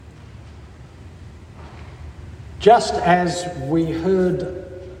Just as we heard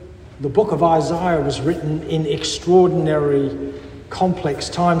the book of Isaiah was written in extraordinary, complex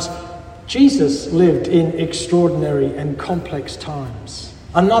times, Jesus lived in extraordinary and complex times.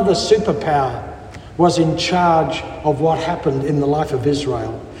 Another superpower was in charge of what happened in the life of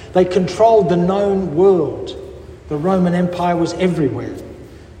Israel. They controlled the known world. The Roman Empire was everywhere.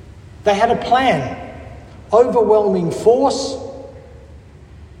 They had a plan. Overwhelming force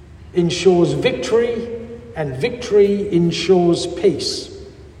ensures victory, and victory ensures peace.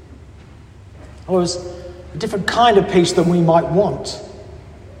 It was a different kind of peace than we might want.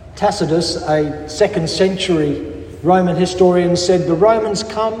 Tacitus, a 2nd century Roman historian, said the Romans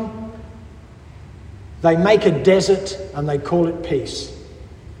come, they make a desert, and they call it peace.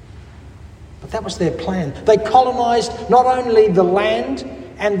 But that was their plan. They colonised not only the land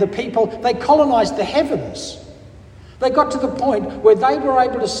and the people, they colonised the heavens. They got to the point where they were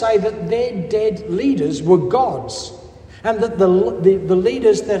able to say that their dead leaders were gods, and that the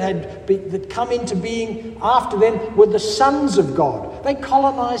leaders that come into being after them were the sons of God. They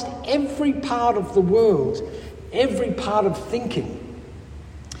colonised every part of the world, every part of thinking.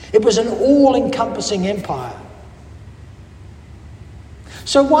 It was an all-encompassing empire.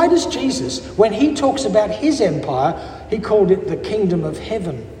 So why does Jesus, when he talks about his empire, he called it the kingdom of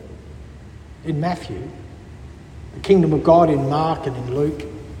heaven in Matthew, the kingdom of God in Mark and in Luke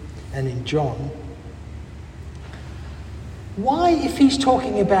and in John? Why, if he's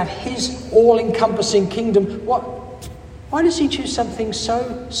talking about his all-encompassing kingdom, why does he choose something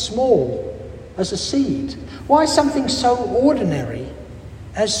so small as a seed? Why something so ordinary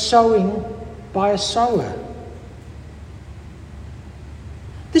as sowing by a sower?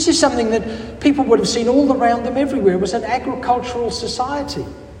 This is something that people would have seen all around them everywhere. It was an agricultural society.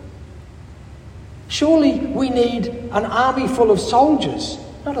 Surely we need an army full of soldiers,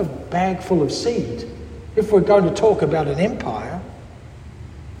 not a bag full of seed, if we're going to talk about an empire.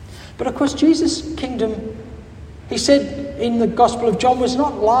 But of course, Jesus' kingdom, he said in the Gospel of John, was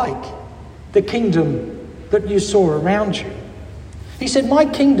not like the kingdom that you saw around you. He said, my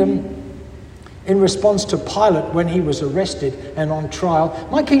kingdom, in response to Pilate when he was arrested and on trial,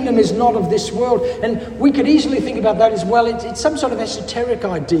 my kingdom is not of this world. And we could easily think about that as well. It's some sort of esoteric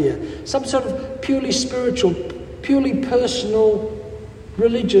idea, some sort of purely spiritual, purely personal,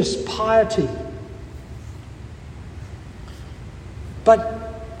 religious piety. But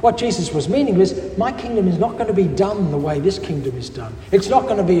what Jesus was meaning was, my kingdom is not going to be done the way this kingdom is done. It's not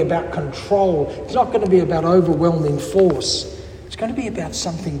going to be about control. It's not going to be about overwhelming force. It's going to be about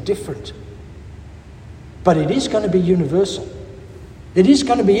something different. But it is going to be universal. It is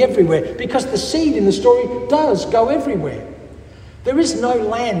going to be everywhere, because the seed in the story does go everywhere. There is no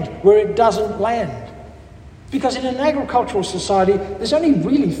land where it doesn't land. Because in an agricultural society, there's only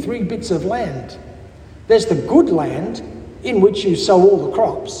really 3 bits of land. There's the good land, in which you sow all the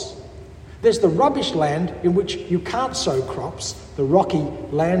crops. There's the rubbish land, in which you can't sow crops, the rocky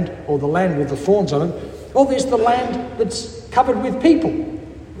land or the land with the thorns on it. Or there's the land that's covered with people.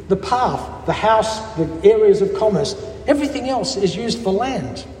 The path, the house, the areas of commerce, everything else is used for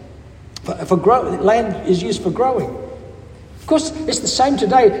land. Land is used for growing. Of course, it's the same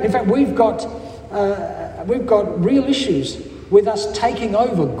today. In fact, we've got real issues with us taking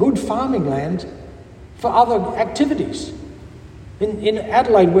over good farming land for other activities. In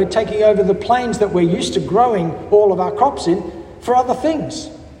Adelaide, we're taking over the plains that we're used to growing all of our crops in for other things,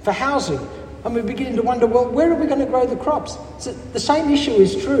 for housing. And we're beginning to wonder, well, where are we going to grow the crops? So the same issue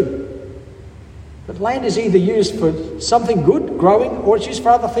is true. That land is either used for something good, growing, or it's used for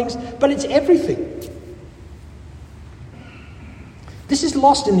other things, but it's everything. This is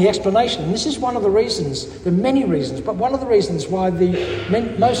lost in the explanation, and this is one of the reasons, there are many reasons, but one of the reasons why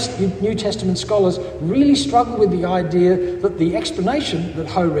most New Testament scholars really struggle with the idea that the explanation that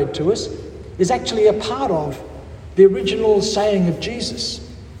Ho read to us is actually a part of the original saying of Jesus.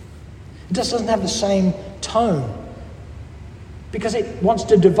 It just doesn't have the same tone, because it wants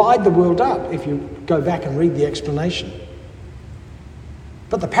to divide the world up if you go back and read the explanation.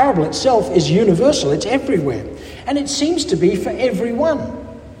 But the parable itself is universal, it's everywhere, and it seems to be for everyone.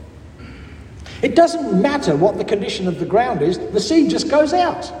 It doesn't matter what the condition of the ground is, the seed just goes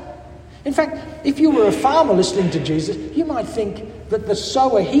out. In fact, if you were a farmer listening to Jesus, you might think that the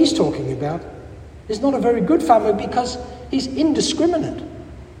sower he's talking about is not a very good farmer, because he's indiscriminate.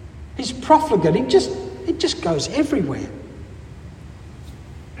 He's profligate. It just goes everywhere.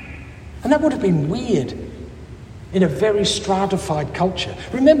 And that would have been weird in a very stratified culture.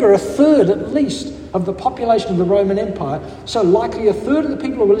 Remember, 1/3 at least of the population of the Roman Empire, so likely 1/3 of the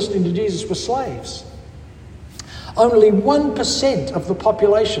people who were listening to Jesus were slaves. Only 1% of the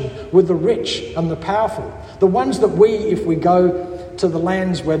population were the rich and the powerful. The ones that if we go to the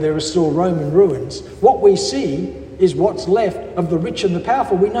lands where there are still Roman ruins, what we see is what's left of the rich and the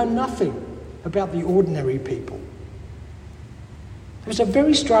powerful. We know nothing about the ordinary people. It was a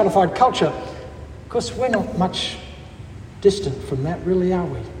very stratified culture. Of course, we're not much distant from that, really, are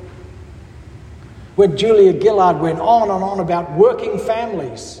we? When Julia Gillard went on and on about working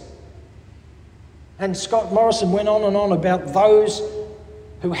families, and Scott Morrison went on and on about those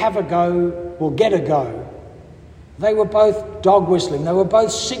who have a go will get a go, they were both dog whistling. They were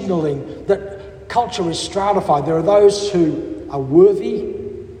both signalling that culture is stratified. There are those who are worthy,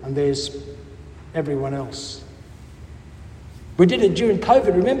 and there's everyone else. We did it during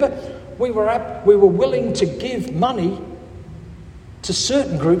COVID, remember? We were willing to give money to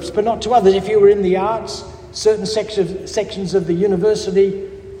certain groups, but not to others. If you were in the arts, certain sections of the university,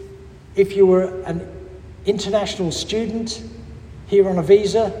 if you were an international student here on a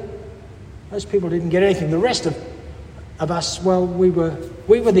visa, those people didn't get anything. The rest of us, well, we were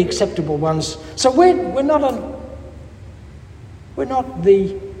the acceptable ones. So we're not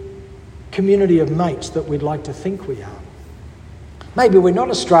the community of mates that we'd like to think we are. Maybe we're not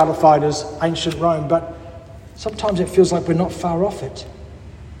as stratified as ancient Rome, but sometimes it feels like we're not far off it.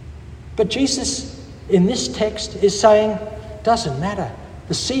 But Jesus, in this text, is saying, doesn't matter.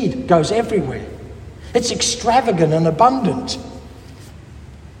 The seed goes everywhere. It's extravagant and abundant.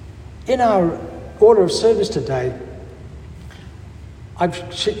 In our order of service today, I've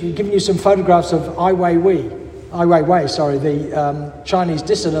given you some photographs of Ai Weiwei, the Chinese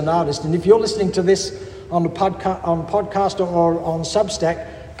dissident artist. And if you're listening to this on podcast or on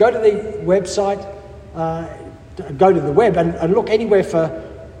Substack, go to the website, go to the web and look anywhere for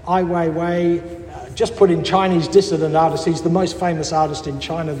Ai Weiwei. Just put in Chinese dissident artist. He's the most famous artist in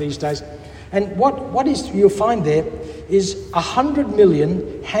China these days. And what you'll find there is 100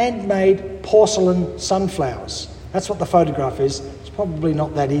 million handmade porcelain sunflowers. That's what the photograph is. It's probably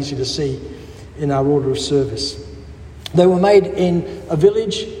not that easy to see in our order of service. They were made in a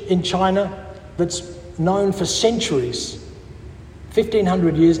village in China that's known for centuries,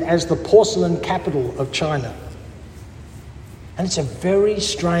 1,500 years, as the porcelain capital of China. And it's a very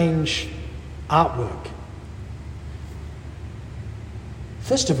strange artwork.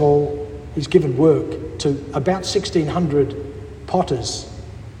 First of all, he's given work to about 1,600 potters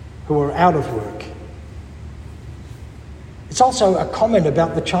who are out of work. It's also a comment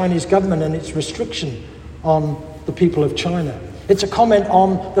about the Chinese government and its restriction on the people of China. It's a comment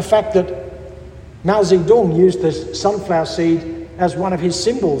on the fact that Mao Zedong used the sunflower seed as one of his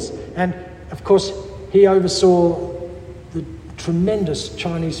symbols. And of course, he oversaw the tremendous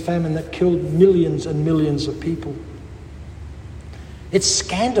Chinese famine that killed millions and millions of people. It's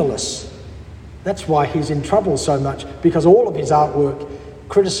scandalous. That's why he's in trouble so much, because all of his artwork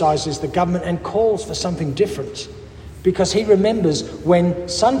criticises the government and calls for something different. Because he remembers when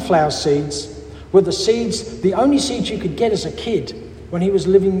sunflower seeds were the only seeds you could get as a kid when he was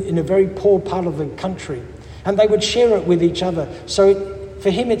living in a very poor part of the country. And they would share it with each other. So for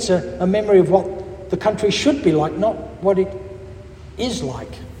him, it's a memory of what the country should be like, not what it is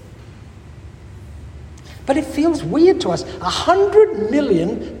like. But it feels weird to us. 100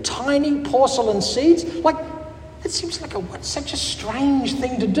 million tiny porcelain seeds? It seems like such a strange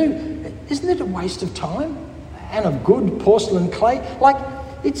thing to do. Isn't it a waste of time? And of good porcelain clay?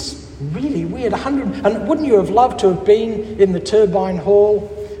 It's really weird. And wouldn't you have loved to have been in the Turbine Hall,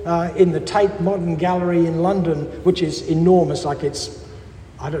 in the Tate Modern Gallery in London, which is enormous, it's,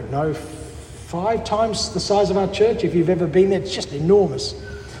 5 times the size of our church. If you've ever been there, it's just enormous.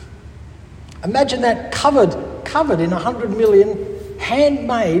 Imagine that covered in 100 million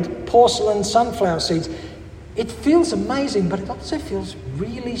handmade porcelain sunflower seeds. It feels amazing, but it also feels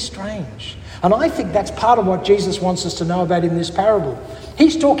really strange. And I think that's part of what Jesus wants us to know about in this parable.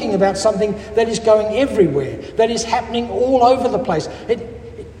 He's talking about something that is going everywhere, that is happening all over the place.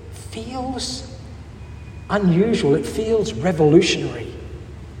 It feels unusual. It feels revolutionary.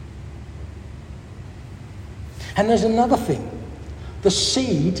 And there's another thing. The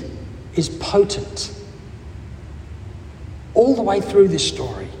seed is potent. All the way through this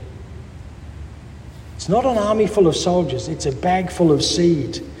story. It's not an army full of soldiers, it's a bag full of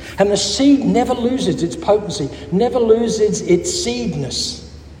seed. And the seed never loses its potency, never loses its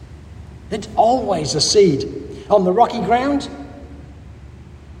seedness. It's always a seed. On the rocky ground,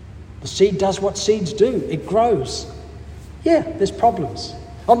 the seed does what seeds do. It grows. Yeah, there's problems.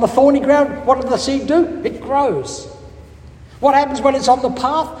 On the thorny ground, what does the seed do? It grows. What happens when it's on the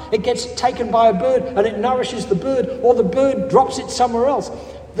path? It gets taken by a bird and it nourishes the bird, or the bird drops it somewhere else.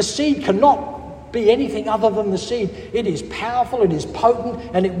 The seed cannot be anything other than the seed. It is powerful, it is potent,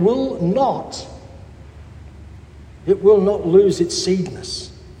 and it will not lose its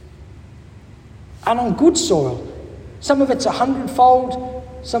seedness. And on good soil, some of it's 100-fold,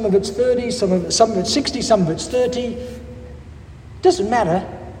 some of it's 30, some of it's 60, some of it's 30. Doesn't matter.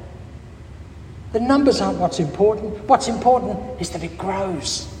 The numbers aren't what's important. What's important is that it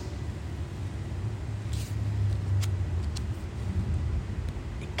grows.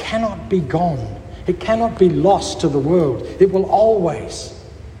 It cannot be gone. It cannot be lost to the world. It will always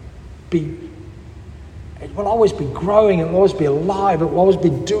be growing, it will always be alive, it will always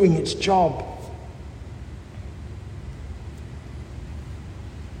be doing its job.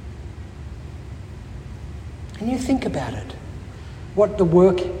 And you think about it, what the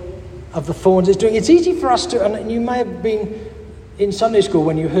work of the thorns is doing. It's easy for us to, and you may have been in Sunday school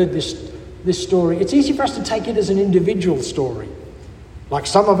when you heard this story, it's easy for us to take it as an individual story. Like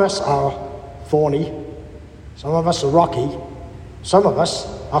some of us are thorny, some of us are rocky, some of us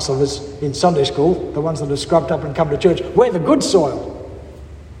in Sunday school, the ones that are scrubbed up and come to church, we're the good soil.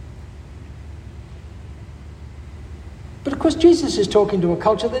 But of course Jesus is talking to a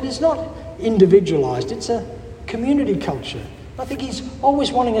culture that is not individualised, it's a community culture. I think he's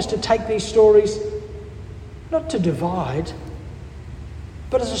always wanting us to take these stories not to divide,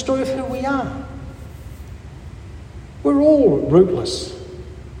 but as a story of who we are. We're all rootless.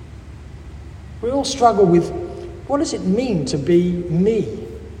 We all struggle with, what does it mean to be me?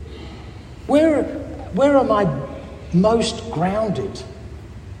 Where am I most grounded?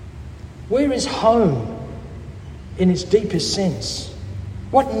 Where is home in its deepest sense?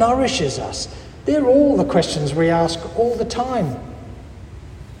 What nourishes us? They're all the questions we ask all the time.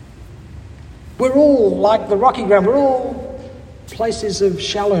 We're all like the rocky ground. We're all places of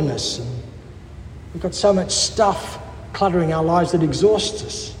shallowness. And we've got so much stuff cluttering our lives that exhausts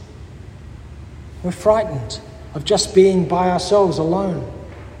us. We're frightened of just being by ourselves alone.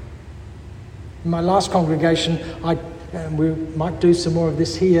 In my last congregation, and we might do some more of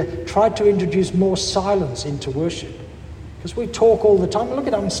this here, tried to introduce more silence into worship. Because we talk all the time. Look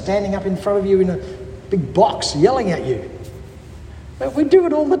at I'm standing up in front of you in a big box yelling at you. But we do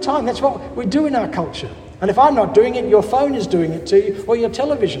it all the time. That's what we do in our culture. And if I'm not doing it, your phone is doing it to you, or your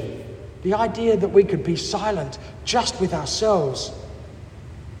television. The idea that we could be silent just with ourselves,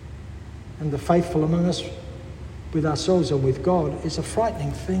 and the faithful among us with ourselves and with God, is a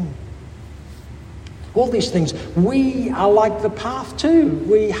frightening thing. All these things, we are like the path too.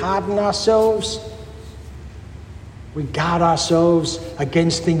 We harden ourselves. We guard ourselves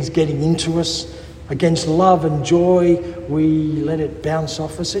against things getting into us, against love and joy. We let it bounce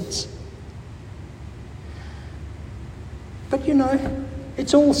off us. But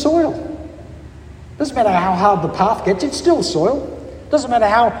it's all soil. Doesn't matter how hard the path gets, it's still soil. Doesn't matter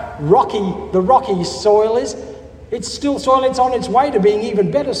how rocky the rocky soil is, it's still soil. It's on its way to being even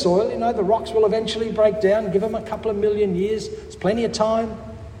better soil. The rocks will eventually break down. Give them a couple of million years. It's plenty of time.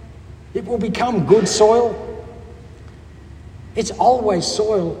 It will become good soil. It's always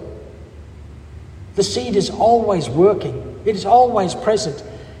soil. The seed is always working. It is always present.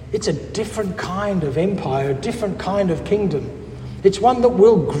 It's a different kind of empire, a different kind of kingdom. It's one that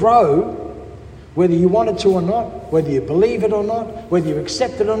will grow, whether you want it to or not, whether you believe it or not, whether you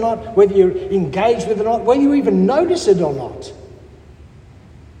accept it or not, whether you engage with it or not, whether you even notice it or not.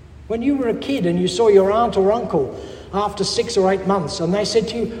 When you were a kid and you saw your aunt or uncle after 6 or 8 months and they said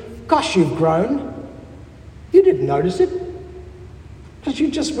to you, "Gosh, you've grown," you didn't notice it. Because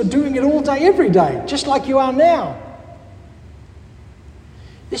you just were doing it all day, every day, just like you are now.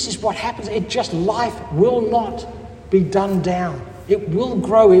 This is what happens. Life will not be done down. It will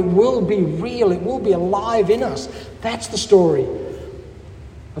grow. It will be real. It will be alive in us. That's the story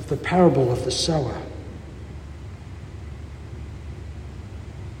of the parable of the sower.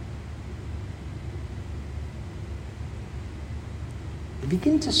 You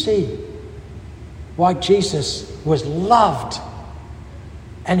begin to see why Jesus was loved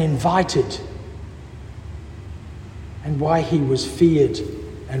and invited, and why he was feared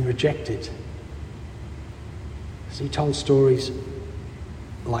and rejected. As he told stories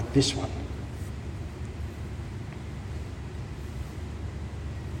like this one.